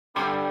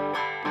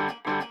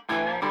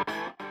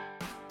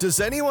Does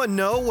anyone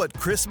know what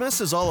Christmas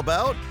is all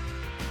about?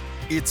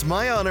 It's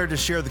my honor to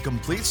share the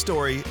complete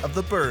story of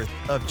the birth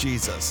of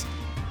Jesus.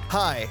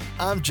 Hi,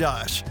 I'm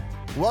Josh.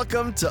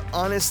 Welcome to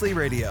Honestly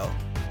Radio.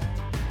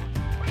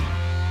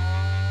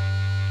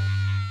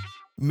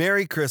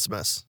 Merry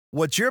Christmas.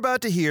 What you're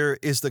about to hear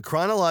is the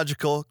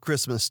chronological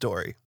Christmas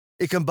story.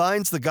 It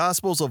combines the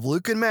Gospels of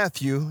Luke and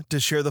Matthew to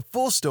share the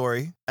full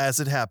story as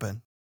it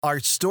happened.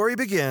 Our story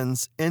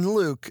begins in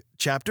Luke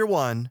chapter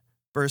 1,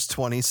 verse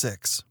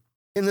 26.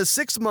 In the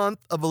 6th month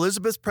of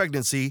Elizabeth's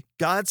pregnancy,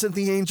 God sent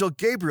the angel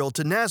Gabriel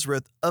to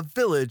Nazareth, a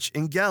village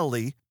in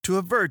Galilee, to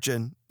a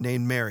virgin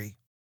named Mary.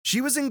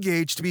 She was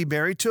engaged to be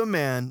married to a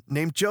man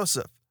named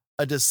Joseph,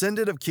 a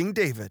descendant of King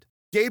David.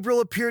 Gabriel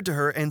appeared to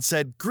her and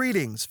said,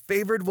 "Greetings,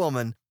 favored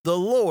woman, the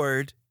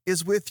Lord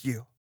is with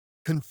you."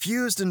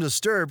 Confused and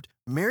disturbed,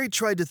 Mary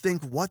tried to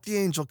think what the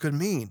angel could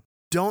mean.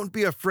 "Don't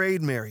be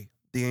afraid, Mary,"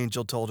 the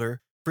angel told her,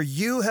 "for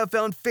you have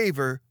found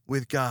favor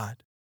with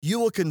God. You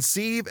will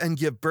conceive and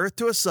give birth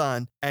to a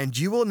son, and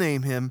you will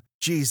name him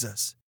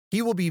Jesus.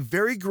 He will be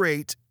very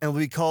great and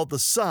will be called the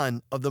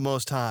Son of the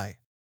Most High.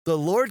 The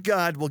Lord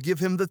God will give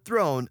him the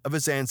throne of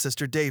his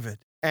ancestor David,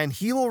 and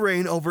he will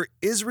reign over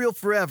Israel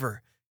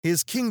forever.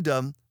 His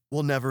kingdom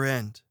will never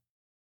end."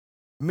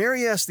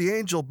 Mary asked the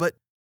angel, "But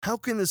how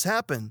can this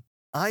happen?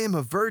 I am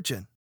a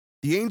virgin."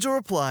 The angel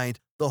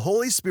replied, "The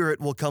Holy Spirit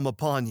will come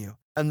upon you,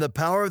 and the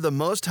power of the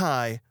Most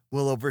High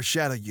will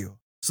overshadow you.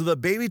 So the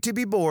baby to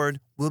be born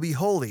will be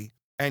holy,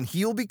 and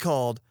he will be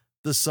called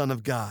the Son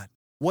of God.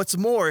 What's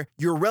more,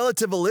 your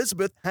relative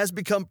Elizabeth has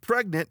become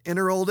pregnant in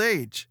her old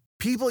age.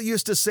 People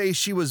used to say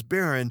she was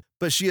barren,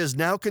 but she has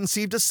now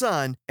conceived a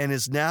son and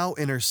is now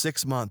in her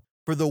 6th month.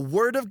 For the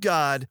word of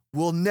God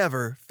will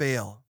never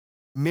fail."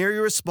 Mary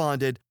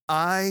responded,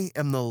 "I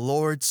am the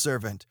Lord's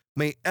servant.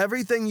 May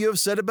everything you have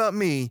said about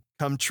me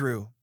come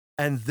true."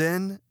 And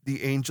then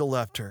the angel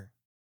left her.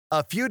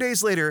 A few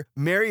days later,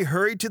 Mary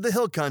hurried to the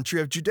hill country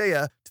of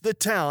Judea to the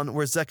town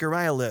where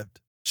Zechariah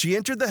lived. She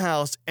entered the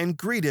house and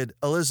greeted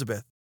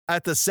Elizabeth.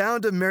 At the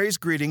sound of Mary's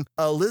greeting,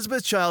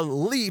 Elizabeth's child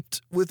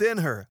leaped within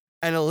her,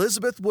 and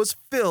Elizabeth was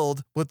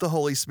filled with the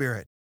Holy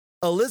Spirit.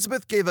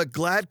 Elizabeth gave a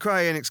glad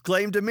cry and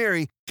exclaimed to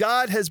Mary,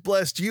 "God has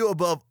blessed you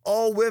above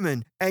all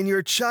women, and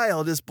your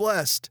child is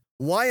blessed.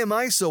 Why am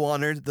I so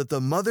honored that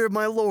the mother of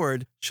my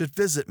Lord should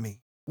visit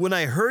me? When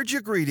I heard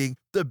your greeting,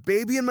 the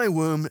baby in my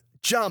womb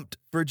jumped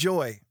for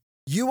joy.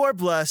 You are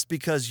blessed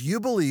because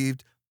you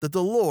believed that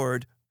the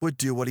Lord would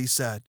do what he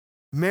said."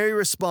 Mary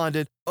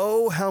responded,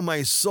 "Oh, how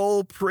my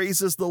soul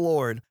praises the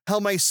Lord, how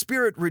my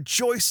spirit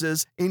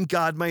rejoices in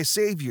God my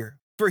Savior.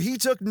 For he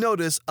took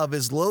notice of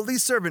his lowly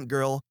servant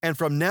girl, and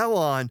from now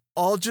on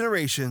all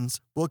generations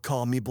will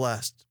call me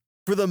blessed.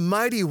 For the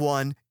Mighty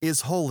One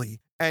is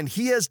holy, and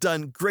he has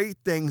done great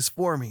things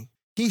for me.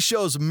 He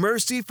shows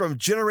mercy from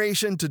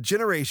generation to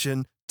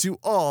generation to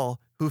all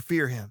who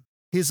fear him.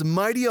 His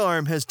mighty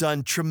arm has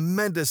done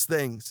tremendous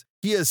things.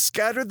 He has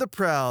scattered the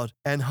proud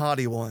and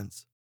haughty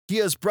ones. He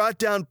has brought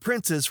down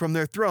princes from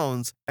their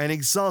thrones and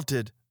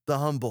exalted the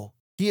humble.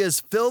 He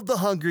has filled the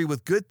hungry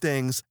with good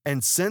things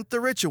and sent the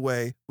rich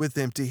away with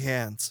empty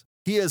hands.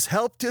 He has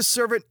helped his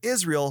servant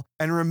Israel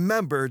and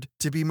remembered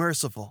to be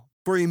merciful.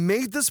 For he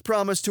made this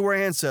promise to our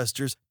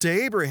ancestors, to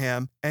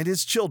Abraham and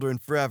his children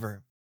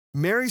forever."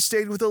 Mary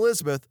stayed with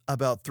Elizabeth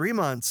about 3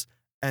 months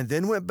and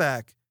then went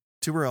back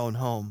to her own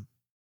home.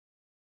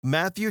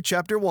 Matthew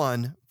chapter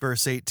 1,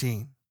 verse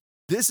 18.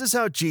 This is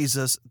how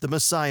Jesus, the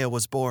Messiah,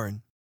 was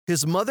born.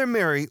 His mother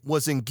Mary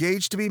was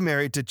engaged to be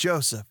married to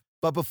Joseph,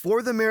 but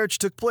before the marriage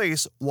took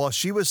place, while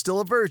she was still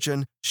a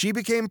virgin, she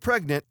became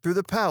pregnant through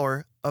the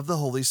power of the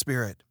Holy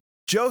Spirit.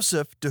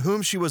 Joseph, to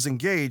whom she was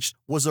engaged,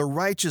 was a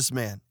righteous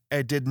man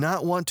and did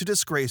not want to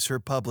disgrace her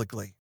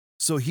publicly.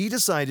 So he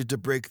decided to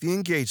break the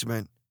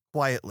engagement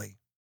quietly.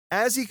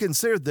 As he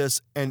considered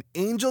this, an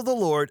angel of the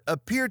Lord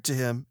appeared to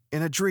him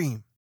in a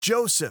dream.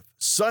 "Joseph,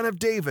 son of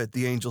David,"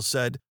 the angel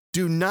said,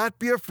 "do not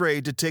be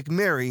afraid to take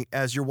Mary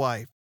as your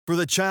wife, for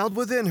the child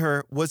within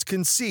her was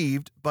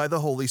conceived by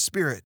the Holy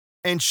Spirit.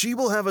 And she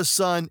will have a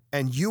son,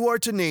 and you are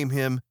to name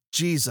him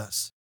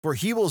Jesus, for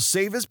he will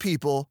save his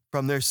people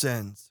from their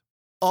sins."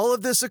 All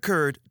of this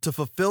occurred to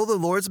fulfill the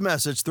Lord's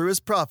message through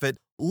his prophet,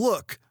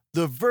 "Look,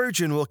 the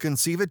virgin will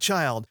conceive a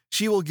child.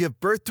 She will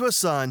give birth to a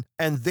son,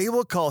 and they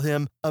will call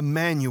him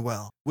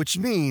Emmanuel," which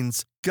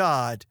means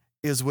God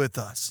is with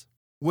us.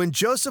 When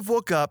Joseph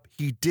woke up,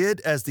 he did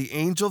as the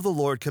angel of the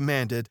Lord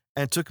commanded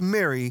and took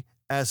Mary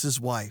as his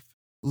wife.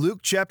 Luke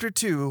chapter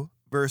 2,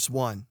 verse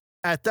 1.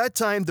 At that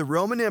time, the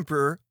Roman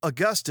Emperor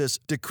Augustus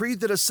decreed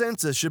that a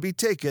census should be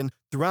taken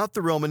throughout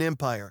the Roman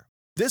Empire.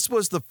 This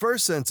was the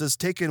first census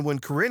taken when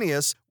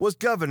Quirinius was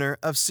governor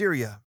of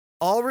Syria.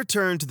 All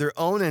returned to their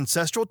own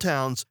ancestral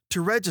towns to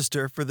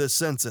register for this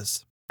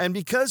census. And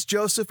because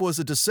Joseph was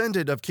a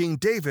descendant of King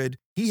David,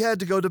 he had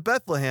to go to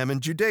Bethlehem in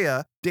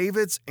Judea,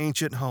 David's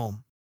ancient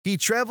home. He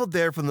traveled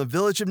there from the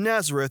village of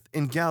Nazareth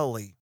in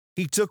Galilee.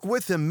 He took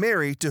with him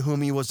Mary, to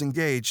whom he was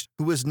engaged,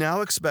 who was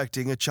now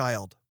expecting a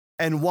child.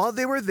 And while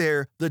they were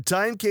there, the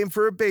time came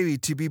for a baby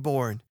to be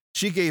born.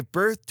 She gave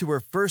birth to her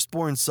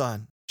firstborn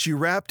son. she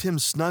wrapped him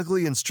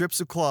snugly in strips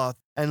of cloth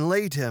and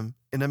laid him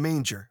in a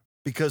manger,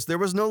 because there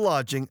was no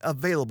lodging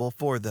available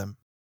for them.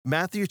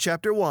 Matthew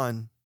chapter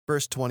 1,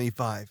 verse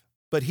 25.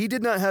 But he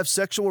did not have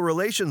sexual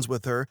relations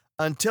with her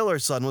until her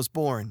son was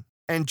born,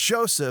 and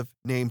Joseph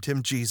named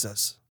him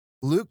Jesus.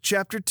 Luke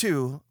chapter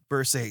 2,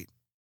 verse 8.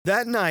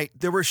 That night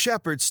there were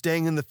shepherds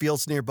staying in the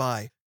fields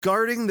nearby,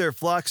 guarding their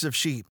flocks of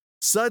sheep.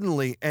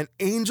 Suddenly an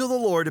angel of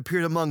the Lord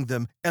appeared among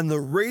them, and the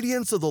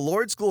radiance of the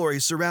Lord's glory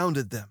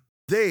surrounded them.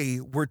 They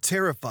were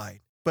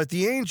terrified, but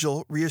the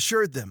angel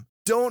reassured them.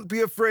 "Don't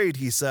be afraid,"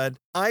 he said.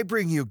 "I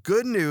bring you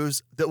good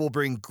news that will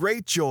bring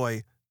great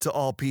joy to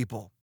all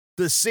people.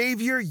 The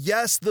Savior,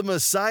 yes, the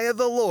Messiah,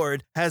 the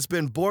Lord, has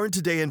been born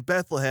today in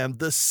Bethlehem,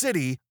 the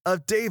city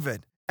of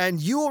David.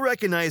 And you will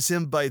recognize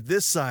him by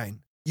this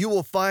sign. You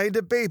will find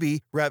a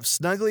baby wrapped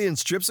snugly in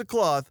strips of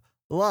cloth,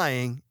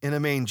 lying in a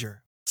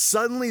manger."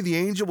 Suddenly the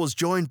angel was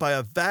joined by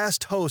a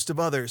vast host of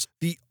others,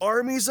 the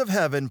armies of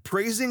heaven,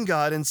 praising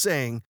God and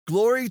saying,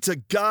 "Glory to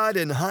God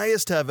in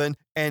highest heaven,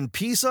 and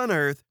peace on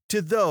earth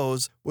to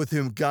those with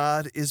whom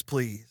God is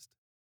pleased."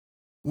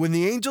 When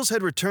the angels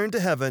had returned to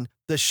heaven,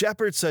 the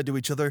shepherds said to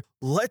each other,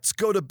 "Let's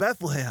go to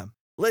Bethlehem.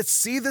 Let's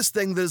see this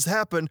thing that has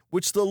happened,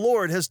 which the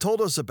Lord has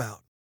told us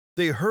about."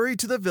 They hurried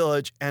to the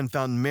village and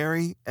found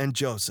Mary and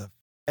Joseph,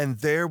 and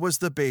there was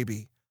the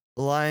baby,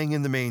 lying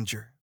in the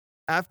manger.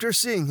 After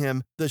seeing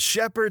him, the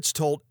shepherds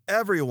told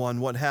everyone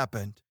what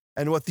happened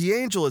and what the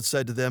angel had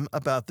said to them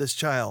about this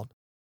child.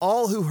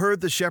 All who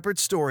heard the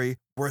shepherd's story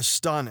were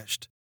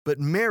astonished, but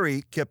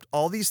Mary kept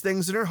all these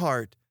things in her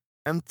heart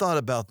and thought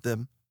about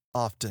them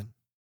often.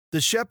 The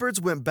shepherds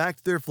went back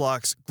to their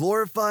flocks,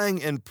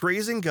 glorifying and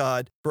praising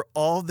God for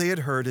all they had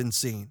heard and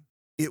seen.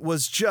 It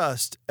was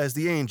just as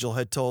the angel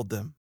had told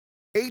them.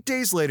 8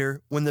 days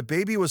later, when the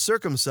baby was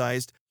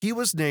circumcised, he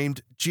was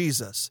named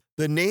Jesus,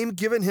 the name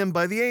given him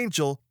by the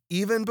angel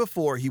even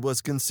before he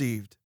was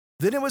conceived.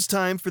 Then it was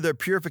time for their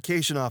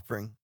purification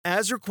offering,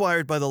 as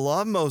required by the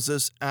law of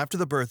Moses after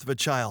the birth of a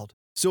child.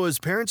 So his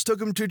parents took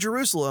him to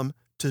Jerusalem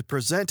to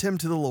present him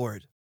to the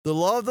Lord. The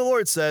law of the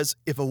Lord says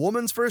if a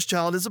woman's first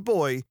child is a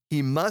boy,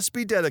 he must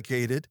be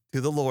dedicated to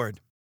the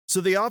Lord.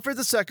 So they offered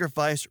the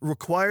sacrifice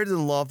required in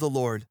the law of the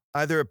Lord,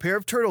 either a pair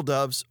of turtle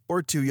doves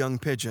or 2 young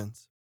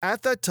pigeons.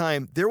 At that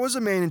time, there was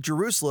a man in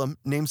Jerusalem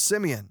named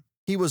Simeon.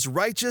 He was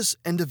righteous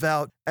and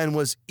devout and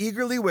was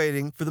eagerly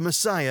waiting for the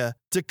Messiah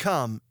to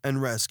come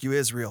and rescue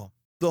Israel.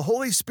 The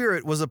Holy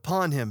Spirit was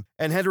upon him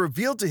and had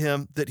revealed to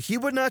him that he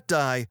would not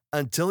die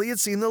until he had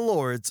seen the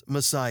Lord's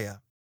Messiah.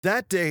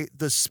 That day,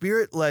 the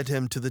Spirit led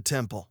him to the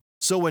temple.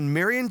 So when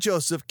Mary and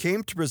Joseph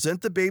came to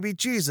present the baby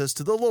Jesus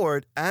to the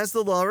Lord as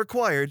the law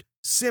required,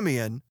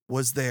 Simeon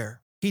was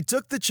there. He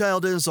took the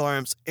child in his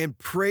arms and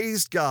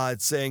praised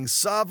God, saying,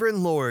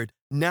 "Sovereign Lord,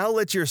 now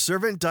let your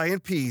servant die in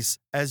peace,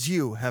 as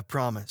you have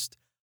promised.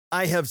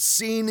 I have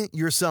seen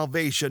your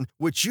salvation,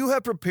 which you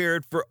have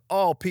prepared for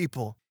all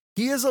people.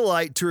 He is a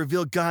light to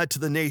reveal God to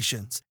the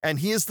nations, and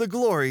he is the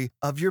glory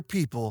of your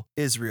people,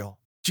 Israel."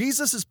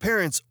 Jesus'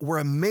 parents were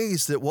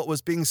amazed at what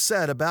was being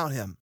said about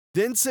him.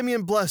 Then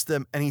Simeon blessed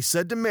them, and he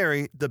said to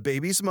Mary, the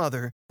baby's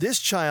mother, "This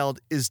child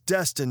is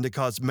destined to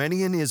cause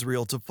many in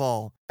Israel to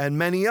fall, and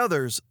many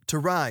others to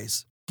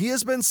rise. He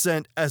has been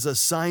sent as a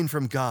sign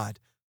from God,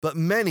 but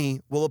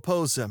many will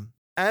oppose him.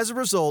 As a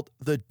result,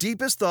 the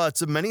deepest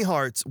thoughts of many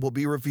hearts will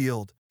be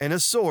revealed, and a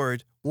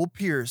sword will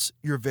pierce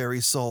your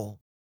very soul."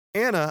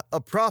 Anna,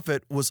 a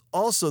prophet, was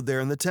also there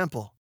in the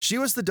temple. She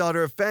was the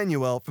daughter of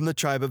Phanuel from the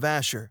tribe of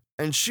Asher,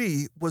 and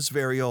she was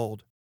very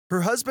old.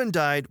 Her husband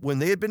died when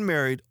they had been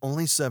married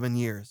only 7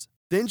 years.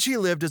 Then she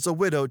lived as a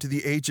widow to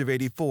the age of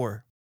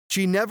 84.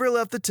 She never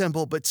left the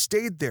temple but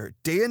stayed there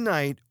day and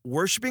night,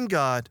 worshiping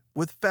God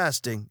with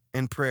fasting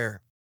and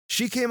prayer.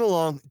 She came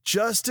along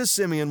just as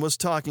Simeon was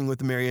talking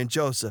with Mary and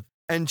Joseph,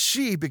 and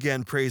she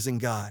began praising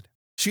God.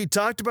 She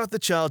talked about the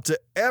child to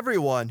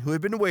everyone who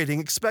had been waiting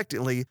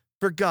expectantly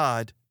for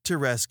God to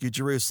rescue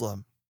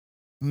Jerusalem.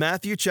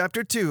 Matthew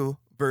chapter 2,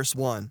 verse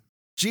 1.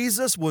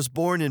 Jesus was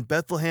born in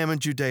Bethlehem in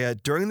Judea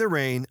during the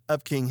reign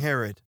of King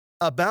Herod.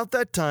 About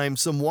that time,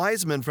 some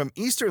wise men from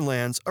eastern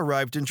lands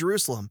arrived in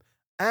Jerusalem,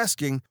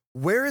 asking,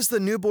 "Where is the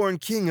newborn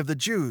King of the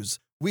Jews?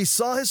 We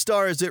saw his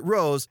star as it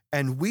rose,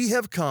 and we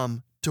have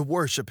come to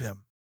worship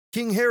him."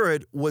 King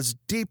Herod was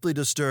deeply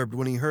disturbed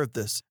when he heard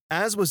this,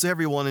 as was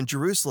everyone in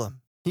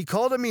Jerusalem. He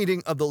called a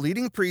meeting of the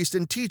leading priests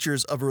and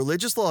teachers of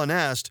religious law and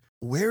asked,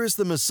 "Where is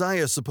the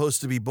Messiah supposed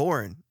to be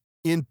born?"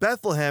 "In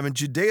Bethlehem in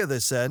Judea," they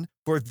said,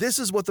 "for this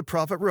is what the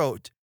prophet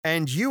wrote.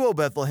 And you, O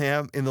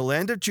Bethlehem, in the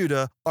land of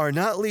Judah, are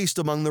not least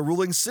among the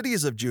ruling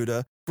cities of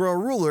Judah, for a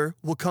ruler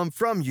will come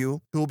from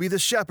you who will be the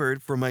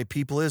shepherd for my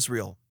people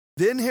Israel."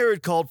 Then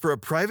Herod called for a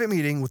private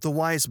meeting with the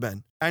wise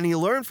men, and he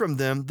learned from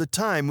them the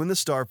time when the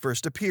star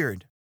first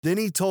appeared. Then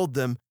he told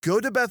them, "Go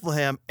to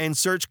Bethlehem and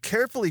search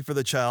carefully for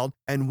the child,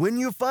 and when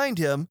you find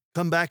him,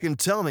 come back and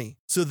tell me,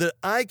 so that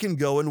I can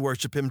go and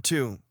worship him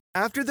too."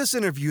 After this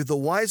interview, the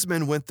wise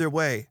men went their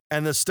way,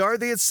 and the star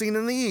they had seen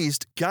in the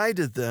east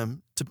guided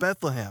them to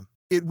Bethlehem.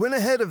 It went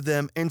ahead of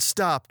them and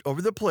stopped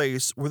over the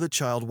place where the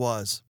child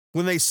was.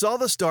 When they saw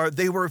the star,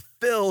 they were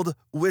filled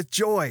with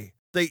joy.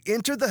 They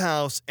entered the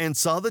house and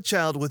saw the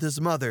child with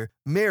his mother,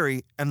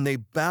 Mary, and they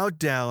bowed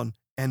down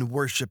and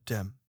worshipped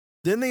him.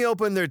 Then they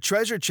opened their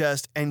treasure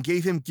chest and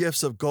gave him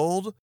gifts of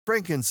gold,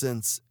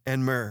 frankincense,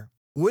 and myrrh.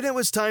 When it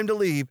was time to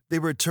leave, they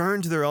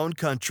returned to their own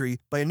country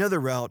by another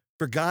route,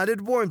 for God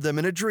had warned them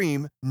in a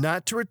dream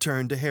not to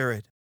return to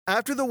Herod.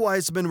 After the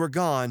wise men were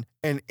gone,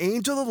 an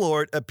angel of the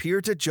Lord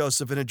appeared to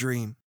Joseph in a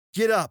dream.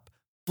 "Get up,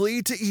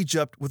 flee to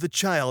Egypt with the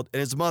child and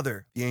his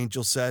mother," the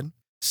angel said.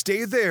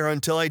 "Stay there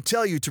until I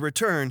tell you to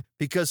return,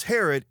 because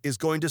Herod is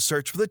going to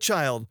search for the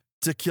child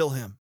to kill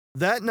him."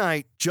 That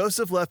night,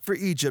 Joseph left for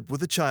Egypt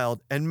with the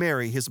child and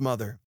Mary, his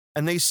mother,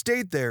 and they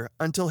stayed there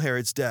until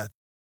Herod's death.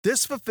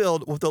 This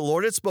fulfilled what the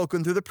Lord had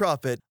spoken through the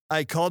prophet,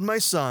 "I called my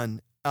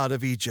son out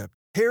of Egypt."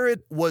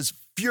 Herod was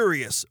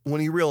furious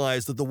when he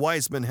realized that the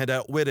wise men had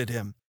outwitted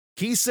him.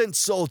 He sent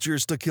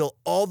soldiers to kill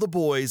all the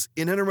boys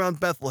in and around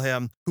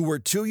Bethlehem who were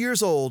 2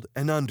 years old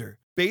and under,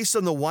 based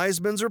on the wise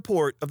men's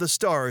report of the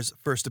star's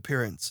first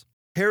appearance.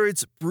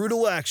 Herod's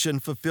brutal action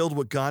fulfilled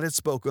what God had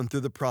spoken through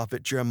the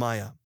prophet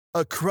Jeremiah.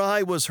 A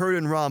cry was heard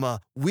in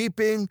Ramah,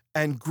 weeping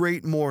and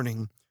great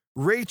mourning.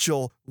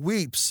 Rachel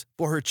weeps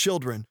for her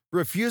children,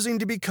 refusing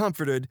to be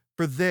comforted,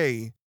 for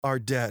they are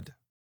dead.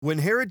 When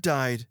Herod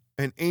died,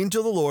 an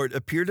angel of the Lord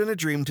appeared in a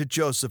dream to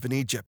Joseph in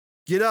Egypt.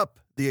 "Get up,"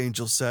 the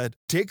angel said.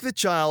 "Take the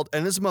child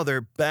and his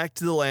mother back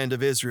to the land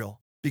of Israel,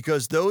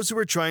 because those who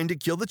were trying to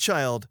kill the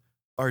child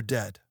are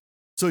dead."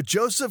 So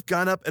Joseph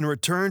got up and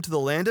returned to the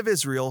land of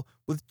Israel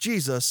with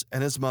Jesus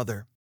and his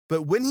mother.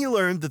 But when he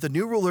learned that the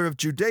new ruler of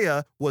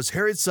Judea was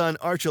Herod's son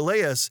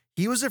Archelaus,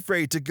 he was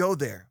afraid to go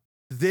there.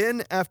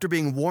 Then, after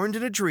being warned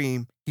in a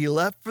dream, he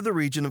left for the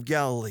region of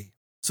Galilee.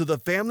 So the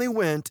family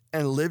went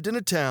and lived in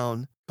a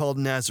town called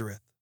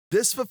Nazareth.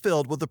 This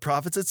fulfilled what the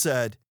prophets had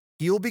said,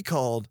 "He will be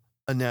called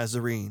a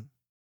Nazarene."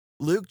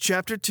 Luke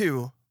chapter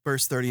 2,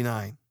 verse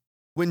 39.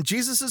 When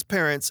Jesus'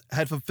 parents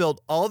had fulfilled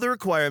all the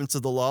requirements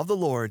of the law of the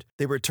Lord,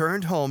 they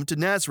returned home to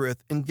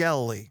Nazareth in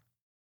Galilee.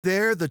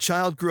 There the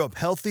child grew up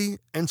healthy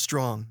and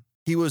strong.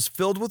 He was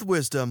filled with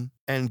wisdom,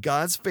 and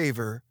God's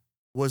favor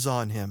was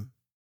on him.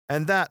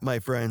 And that, my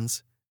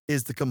friends,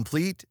 is the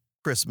complete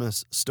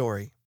Christmas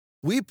story.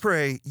 We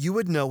pray you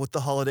would know what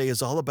the holiday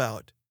is all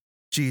about: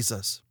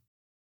 Jesus.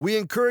 We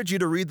encourage you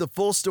to read the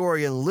full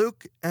story in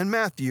Luke and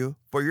Matthew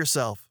for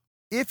yourself.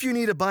 If you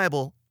need a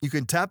Bible, you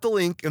can tap the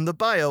link in the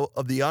bio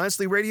of the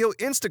Honestly Radio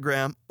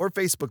Instagram or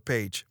Facebook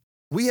page.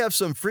 We have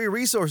some free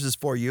resources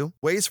for you,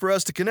 ways for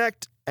us to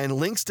connect, and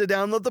links to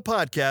download the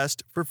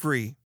podcast for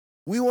free.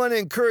 We want to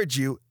encourage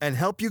you and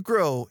help you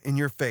grow in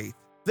your faith.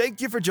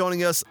 Thank you for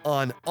joining us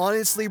on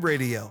Honestly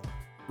Radio.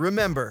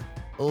 Remember,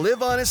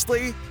 live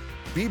honestly,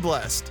 be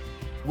blessed.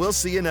 We'll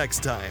see you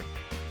next time.